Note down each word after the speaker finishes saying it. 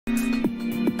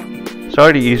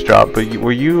Sorry to eavesdrop, but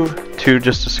were you two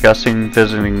just discussing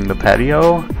visiting the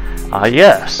patio?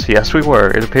 Yes. Yes, we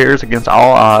were. It appears against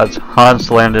all odds, Hans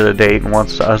landed a date and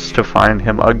wants us to find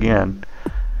him again.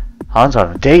 Hans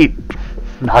on a date?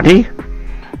 Nani?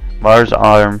 Mars'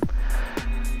 arm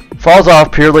falls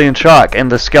off purely in shock,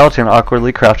 and the skeleton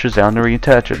awkwardly crouches down to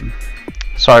reattach it.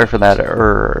 Sorry for that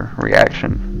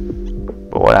reaction.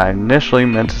 But what I initially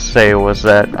meant to say was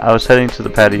that I was heading to the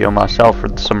patio myself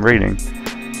for some reading.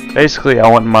 Basically, I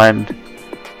wouldn't mind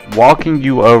walking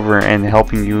you over and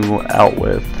helping you out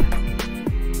with.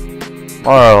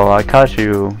 Oh, I caught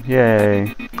you.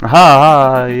 Yay. Ha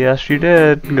ha, yes you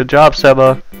did. Good job,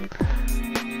 Seba.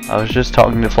 I was just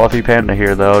talking to Fluffy Panda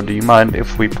here, though. Do you mind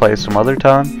if we play some other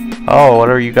time? Oh, what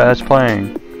are you guys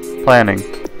planning?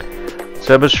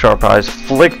 Seba's sharp eyes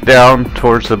flicked down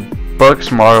towards the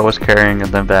books Mara was carrying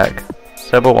and then back.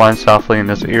 Seba whined softly in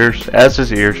his ears as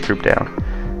his ears drooped down.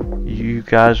 You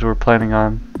guys were planning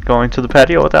on going to the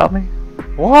patio without me?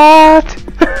 What?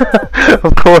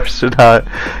 Of course not.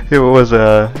 It was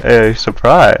a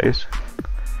surprise.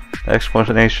 The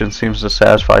explanation seems to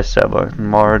satisfy Seba, and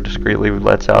Mara discreetly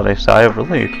lets out a sigh of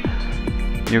relief.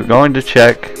 You're going to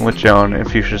check with Joan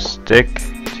if you should stick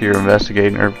to your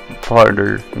investigating or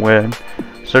partner when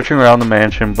searching around the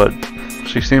mansion, but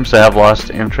she seems to have lost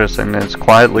interest and is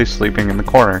quietly sleeping in the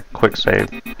corner. Quick save.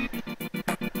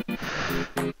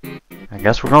 I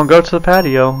guess we're gonna go to the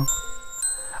patio.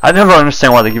 I never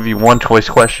understand why they give you one choice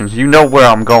questions. You know where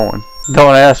I'm going.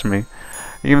 Don't ask me.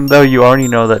 Even though you already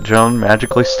know that Joan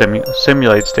magically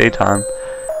simulates daytime.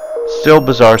 Still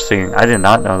bizarre seeing. I did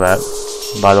not know that,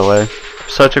 by the way.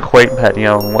 Such a quaint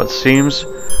patio in what seems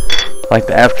like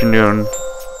the afternoon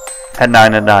at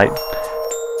 9 at night.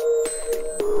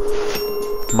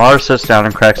 Mara sits down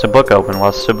and cracks a book open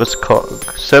while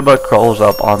Seba crawls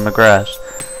up on the grass.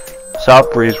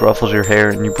 Soft breeze ruffles your hair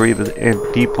and you breathe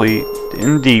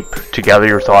in deep to gather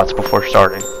your thoughts before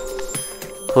starting.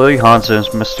 Clearly Hans and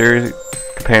his mysterious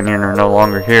companion are no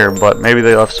longer here, but maybe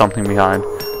they left something behind.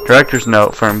 Director's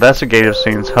note: for investigative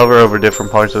scenes, hover over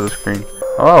different parts of the screen.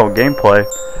 Oh, gameplay.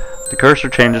 The cursor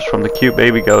changes from the cute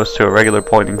baby ghost to a regular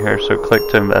pointing hair, so click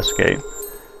to investigate.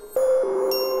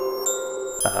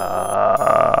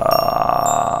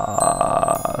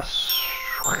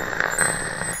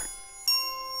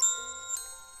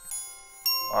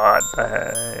 What the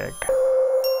heck?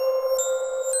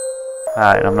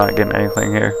 Alright, I'm not getting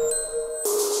anything here.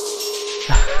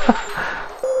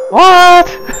 What?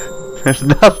 There's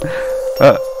nothing.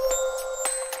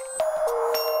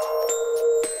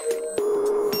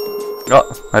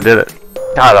 Oh, I did it.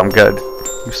 God, I'm good.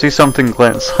 You see something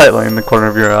glint slightly in the corner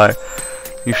of your eye.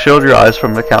 You shield your eyes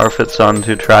from the counterfeit sun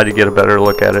to try to get a better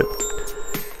look at it.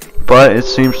 But it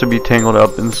seems to be tangled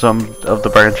up in some of the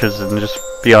branches and just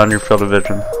beyond your field of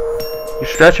vision. You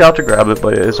stretch out to grab it,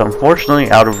 but it is unfortunately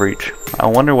out of reach. I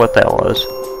wonder what that was.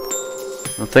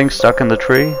 The thing stuck in the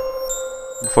tree?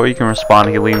 Before you can respond,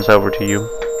 he leans over to you.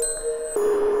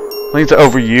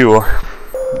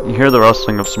 You hear the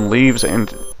rustling of some leaves,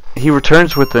 and he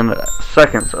returns within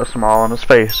seconds, a smile on his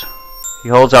face. He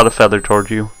holds out a feather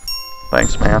towards you.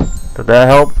 Thanks, man. Did that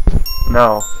help?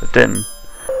 No, it didn't.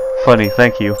 Funny,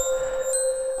 thank you.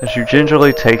 As you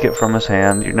gingerly take it from his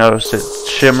hand, you notice it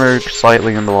shimmered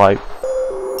slightly in the light.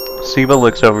 Seba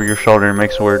looks over your shoulder and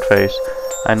makes a weird face.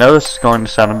 I know this is going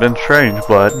to sound a bit strange,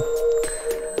 but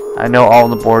I know all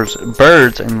the birds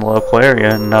in the local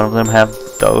area, and none of them have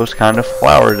those kind of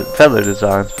feather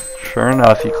designs. Sure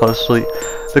enough, the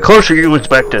closer you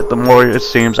inspect it, the more it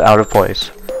seems out of place.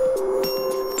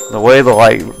 The way the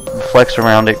light reflects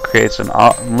around it creates an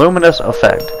luminous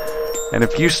effect, and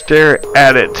if you stare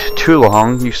at it too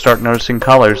long, you start noticing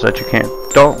colors that you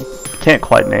can't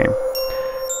quite name.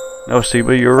 No,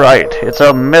 Seba, you're right. It's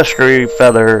a mystery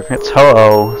feather. It's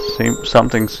ho-oh.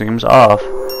 Something seems off.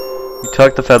 You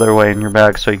tuck the feather away in your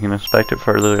bag so you can inspect it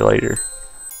further later.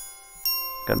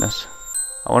 Goodness.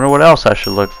 I wonder what else I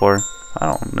should look for. I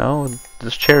don't know.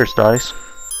 This chair's nice.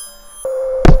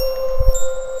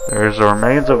 There's the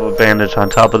remains of a bandage on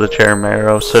top of the chair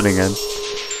Marrow's sitting in.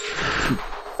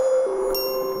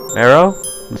 Marrow?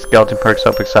 The skeleton perks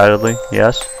up excitedly.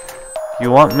 Yes?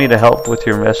 You want me to help with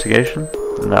your investigation?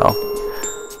 No.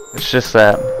 It's just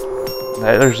that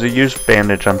there's a used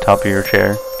bandage on top of your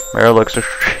chair. Marrow looks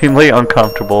extremely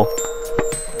uncomfortable.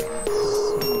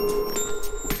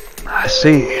 I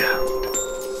see.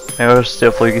 Marrow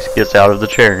stiffly gets out of the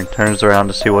chair and turns around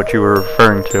to see what you were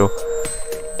referring to.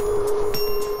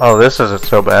 Oh, this isn't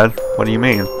so bad. What do you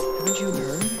mean? Haven't you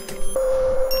heard?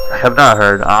 I have not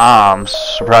heard. I'm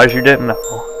surprised you didn't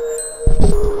know.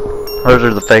 Those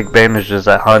are the fake bandages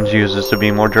that Hans uses to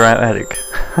be more dramatic.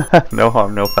 No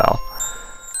harm, no foul.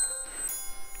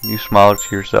 You smile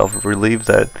to yourself, relieved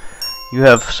that you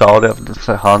have solid evidence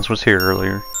that Hans was here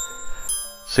earlier.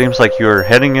 Seems like you are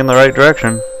heading in the right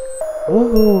direction.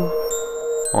 Woo!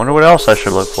 I wonder what else I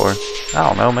should look for. I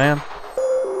don't know, man.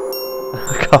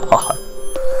 Come on.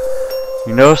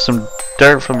 You notice some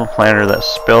dirt from the planter that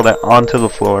spilled onto the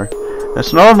floor.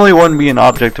 This normally wouldn't be an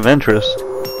object of interest.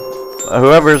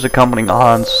 Whoever is accompanying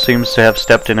Hans seems to have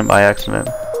stepped in it by accident.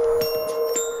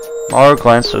 Mara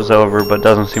glances over but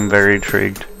doesn't seem very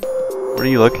intrigued. What are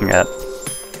you looking at?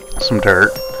 Some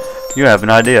dirt. You have an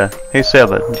idea. Hey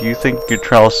Seba, do you think you could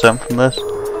trail a scent from this?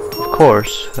 Of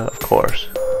course.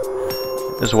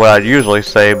 This is what I'd usually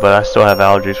say, but I still have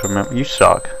allergies. Remember, you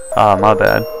suck. Ah, my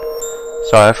bad.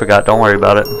 Sorry, I forgot. Don't worry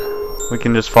about it. We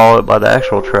can just follow it by the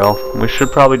actual trail. We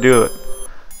should probably do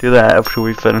that after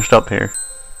we finished up here.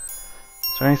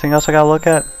 Is there anything else I gotta look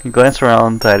at? You glance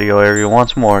around the patio area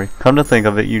once more. Come to think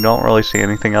of it, you don't really see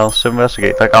anything else to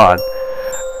investigate. Thank God.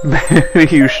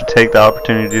 Maybe you should take the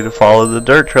opportunity to follow the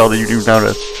dirt trail that you do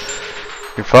notice.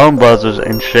 Your phone buzzes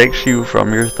and shakes you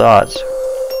from your thoughts.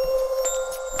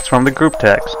 It's from the group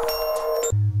text.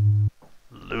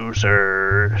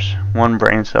 Losers. One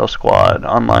brain cell squad.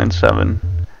 Online 7.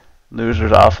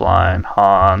 Losers offline.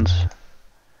 Hans.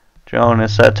 Joan,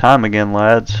 it's that time again,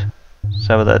 lads.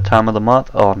 7 that time of the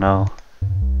month? Oh no.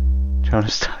 Joan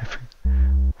is typing.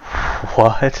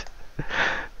 What?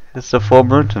 It's the full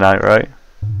moon tonight, right?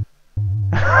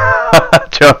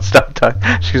 Joan, stop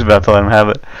typing. She's about to let him have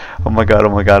it. Oh my god, oh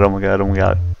my god, oh my god, oh my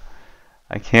god.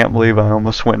 I can't believe I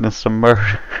almost witnessed a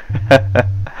murder.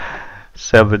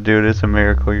 Seba, dude, it's a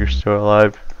miracle you're still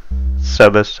alive.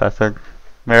 Sebas, I think.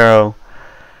 Marrow.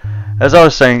 As I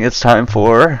was saying, it's time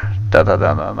for...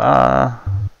 Da-da-da-da-da.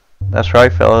 That's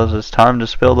right, fellas. It's time to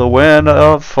spill the wind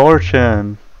of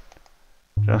fortune.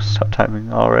 Just stop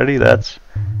typing already. That's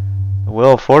the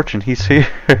Wheel of Fortune. He's here.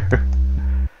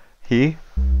 He?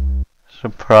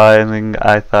 Surprising.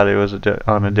 I thought it was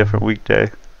on a different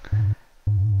weekday.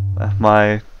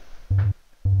 My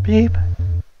beep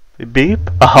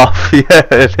off. Yeah,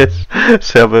 it is.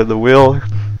 Seba, the wheel.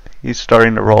 He's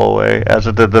starting to roll away. As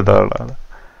a da-da-da-da.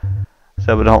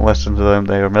 Seba, don't listen to them.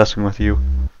 They are messing with you.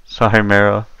 Sorry,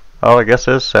 Mara. Oh, I guess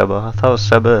it is Seba. I thought it was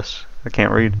Sebas. I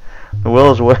can't read. The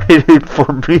wheel is waiting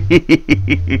for me.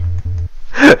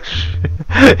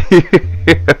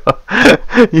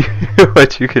 You hear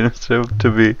what you can assume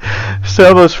to be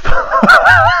Seba's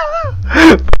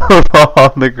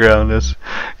on the ground as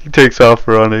he takes off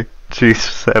running.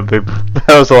 Jesus, that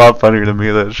was a lot funnier to me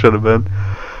than it should have been.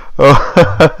 Oh,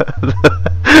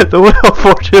 the Wheel of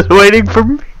Fortune is waiting for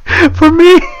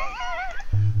me.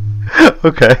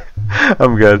 Okay,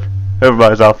 I'm good.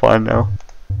 Everybody's offline now.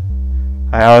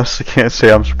 I honestly can't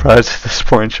say I'm surprised at this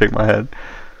point and shake my head.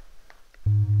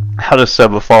 How does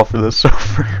Seba fall for this so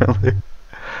frequently?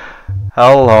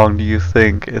 How long do you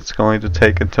think it's going to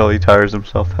take until he tires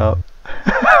himself out?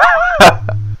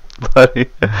 Buddy,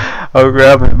 I'll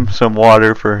grab him some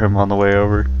water for him on the way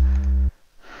over.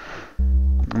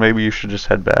 Maybe you should just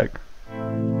head back.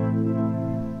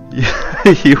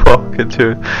 You walk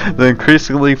into the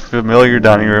increasingly familiar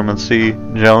dining room and see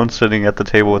Joan sitting at the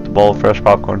table with a bowl of fresh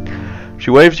popcorn. She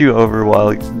waves you over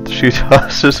while she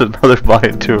tosses another bite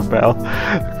into her mouth.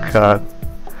 God.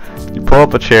 You pull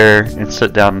up a chair and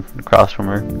sit down across from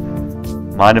her.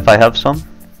 Mind if I have some?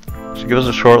 She gives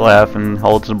a short laugh and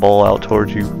holds the bowl out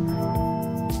towards you. I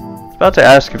was about to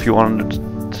ask if you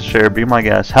wanted to share. Be my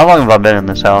guest. How long have I been in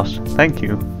this house? Thank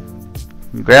you.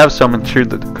 You grab some and chew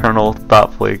the kernel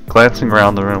thoughtfully, glancing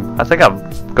around the room. I think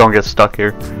I'm gonna get stuck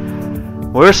here.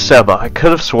 Where's Seba? I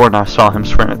could have sworn I saw him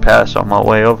sprint past on my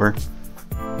way over.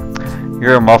 You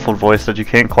hear a muffled voice that you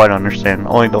can't quite understand,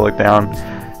 only to look down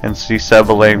and see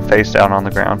Seba laying face down on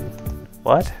the ground.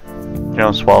 What?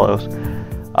 Joan swallows.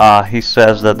 He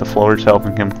says that the floor is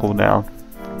helping him cool down.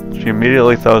 She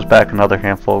immediately throws back another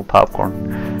handful of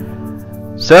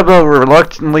popcorn. Seba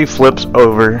reluctantly flips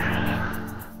over.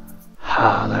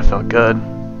 That felt good.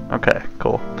 Okay,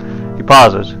 cool. He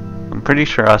pauses. I'm pretty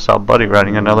sure I saw Buddy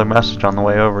writing another message on the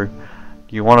way over.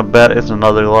 Do you want to bet it's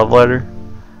another love letter?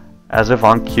 As if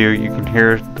on cue, you can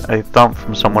hear a thump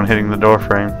from someone hitting the door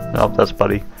frame. Nope, that's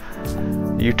Buddy.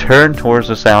 You turn towards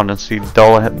the sound and see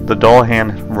the dull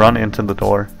hand run into the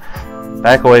door.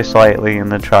 Back away slightly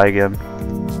and then try again.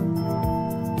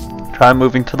 Try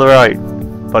moving to the right.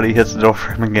 Buddy hits the door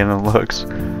frame again and looks,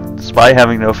 despite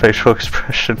having no facial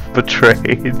expression,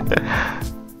 betrayed.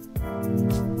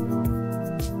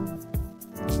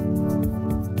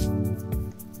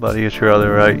 Buddy, it's your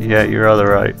other right. Yeah, your other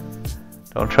right.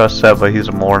 Don't trust Seba, he's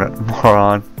a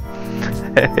moron.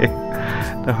 Hey.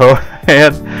 The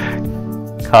hand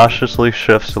cautiously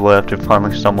shifts to the left and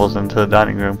finally stumbles into the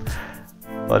dining room.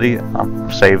 Buddy,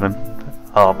 I'm saving.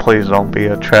 Oh, please don't be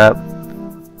a trap.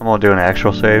 I'm gonna do an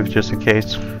actual save just in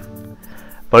case.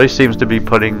 Buddy seems to be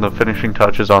putting the finishing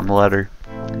touches on the letter.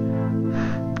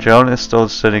 Joan is still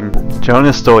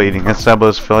eating, and Seba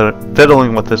is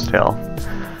fiddling with his tail.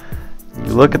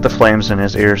 You look at the flames in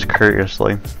his ears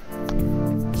curiously.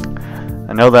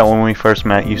 I know that when we first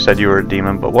met you said you were a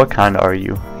demon, but what kind are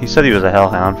you? He said he was a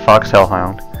hellhound, fox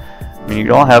hellhound. I mean, you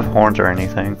don't have horns or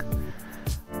anything.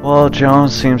 Well, Joan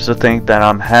seems to think that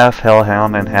I'm half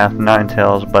hellhound and half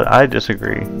ninetails, but I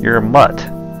disagree. You're a mutt.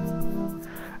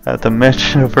 At the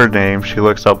mention of her name, she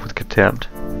looks up with contempt.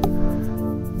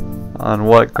 On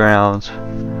what grounds?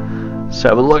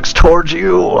 Seba looks towards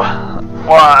you.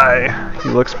 Why? He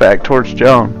looks back towards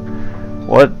Joan.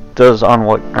 What does on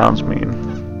what grounds mean?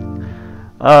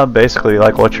 Basically,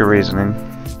 like, what's your reasoning?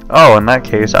 Oh, in that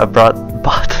case, I bought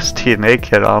this DNA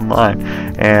kit online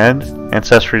and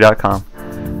Ancestry.com.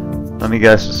 Let me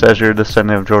guess, it says you're a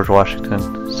descendant of George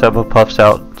Washington. Seba puffs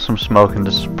out some smoke in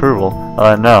disapproval.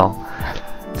 No.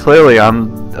 Clearly,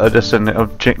 I'm a descendant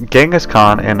of Genghis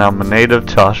Khan, and I'm a native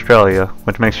to Australia,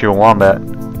 which makes you a wombat.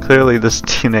 Clearly, this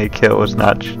DNA kit was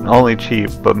not only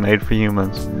cheap, but made for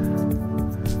humans.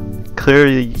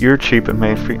 Clearly, you're cheap and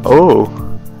made for... Oh!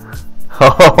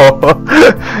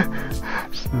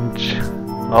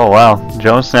 Oh wow.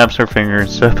 Joan snaps her finger and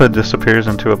Seba disappears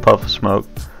into a puff of smoke.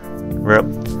 Rip.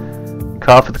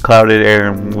 Cough at the clouded air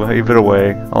and wave it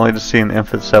away, only to see an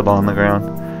infant Seba on the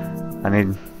ground.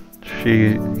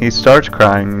 He starts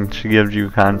crying and she gives you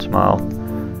a kind smile.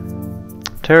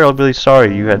 Terribly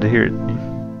sorry you had to hear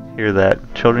that.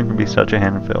 Children can be such a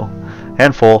handful.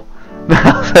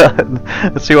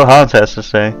 Let's see what Hans has to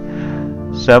say.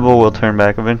 Seba will turn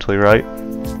back eventually, right?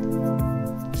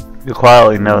 You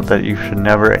quietly note that you should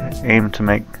never aim to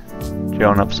make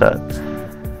Joan upset.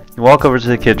 You walk over to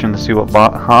the kitchen to see what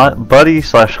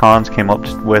Buddy/Hans came up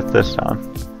with this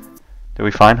time. Did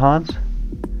we find Hans?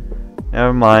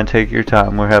 Never mind, take your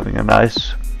time. We're having a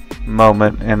nice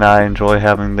moment, and I enjoy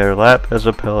having their lap as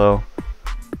a pillow.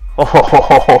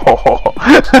 Oh,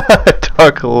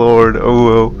 Dark Lord.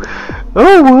 Oh.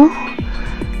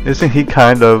 Isn't he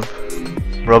kind of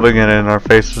rubbing it in our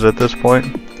faces at this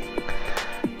point?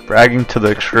 Bragging to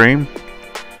the extreme.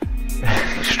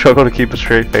 You struggle to keep a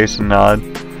straight face and nod.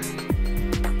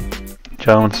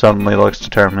 Joan suddenly looks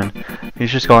determined.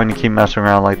 He's just going to keep messing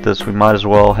around like this. We might as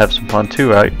well have some fun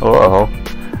too, right? Uh-oh.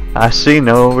 I see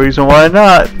no reason why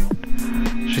not.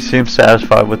 She seems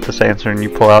satisfied with this answer, and you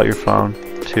pull out your phone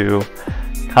to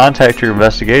contact your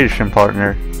investigation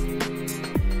partner.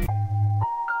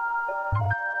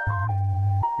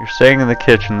 You're staying in the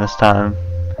kitchen this time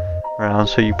around,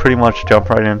 so you pretty much jump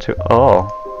right into... Oh.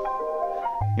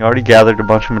 You already gathered a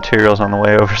bunch of materials on the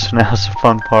way over, so now's the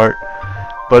fun part.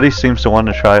 Buddy seems to want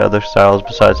to try other styles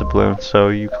besides the balloon, so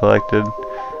you collected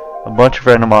a bunch of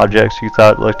random objects you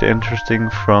thought looked interesting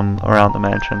from around the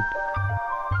mansion.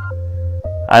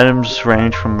 Items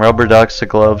range from rubber ducks to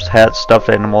gloves, hats, stuffed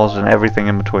animals, and everything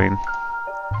in between.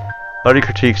 Buddy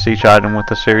critiques each item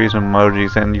with a series of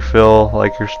emojis, and you feel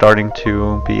like you're starting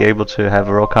to be able to have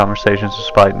real conversations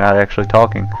despite not actually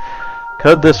talking.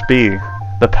 Could this be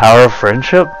the power of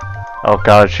friendship? Oh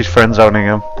god, she's friend-zoning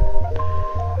him.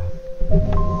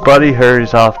 Buddy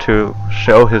hurries off to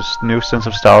show his new sense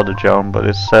of style to Joan, but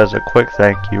it says a quick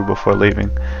thank you before leaving.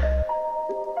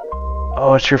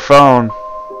 Oh, it's your phone.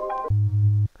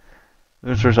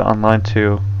 Losers online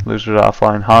too. Losers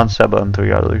offline. Hans, Seba, and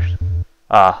 3 others.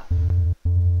 Ah.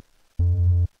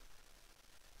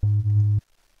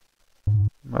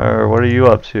 What are you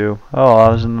up to? Oh, I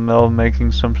was in the middle of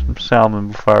making some salmon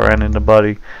before I ran into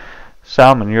Buddy.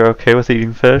 Salmon, you're okay with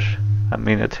eating fish? I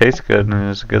mean, it tastes good and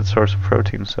is a good source of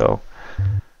protein, so...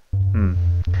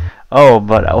 Oh,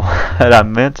 but what I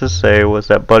meant to say was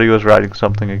that Buddy was writing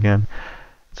something again.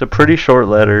 It's a pretty short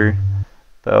letter,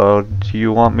 though. Do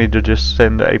you want me to just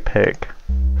send a pic?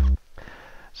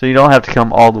 So you don't have to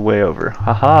come all the way over.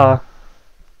 Haha.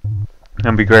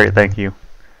 That'd be great, thank you.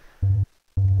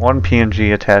 1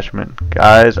 PNG attachment.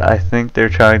 Guys, I think they're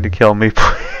trying to kill me.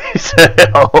 Please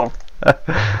help.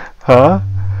 Huh?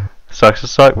 Sucks to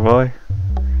suck, boy.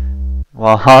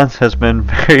 While Hans has been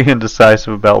very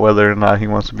indecisive about whether or not he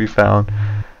wants to be found,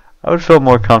 I would feel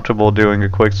more comfortable doing a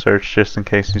quick search just in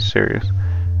case he's serious.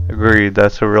 Agreed,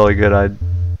 that's a really good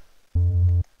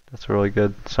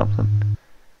something.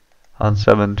 Hans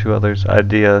 7, 2 others.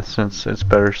 Idea, since it's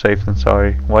better safe than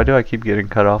sorry. Why do I keep getting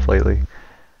cut off lately?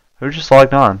 Who just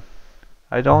logged on?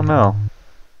 I don't know.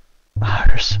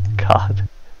 Iris, God.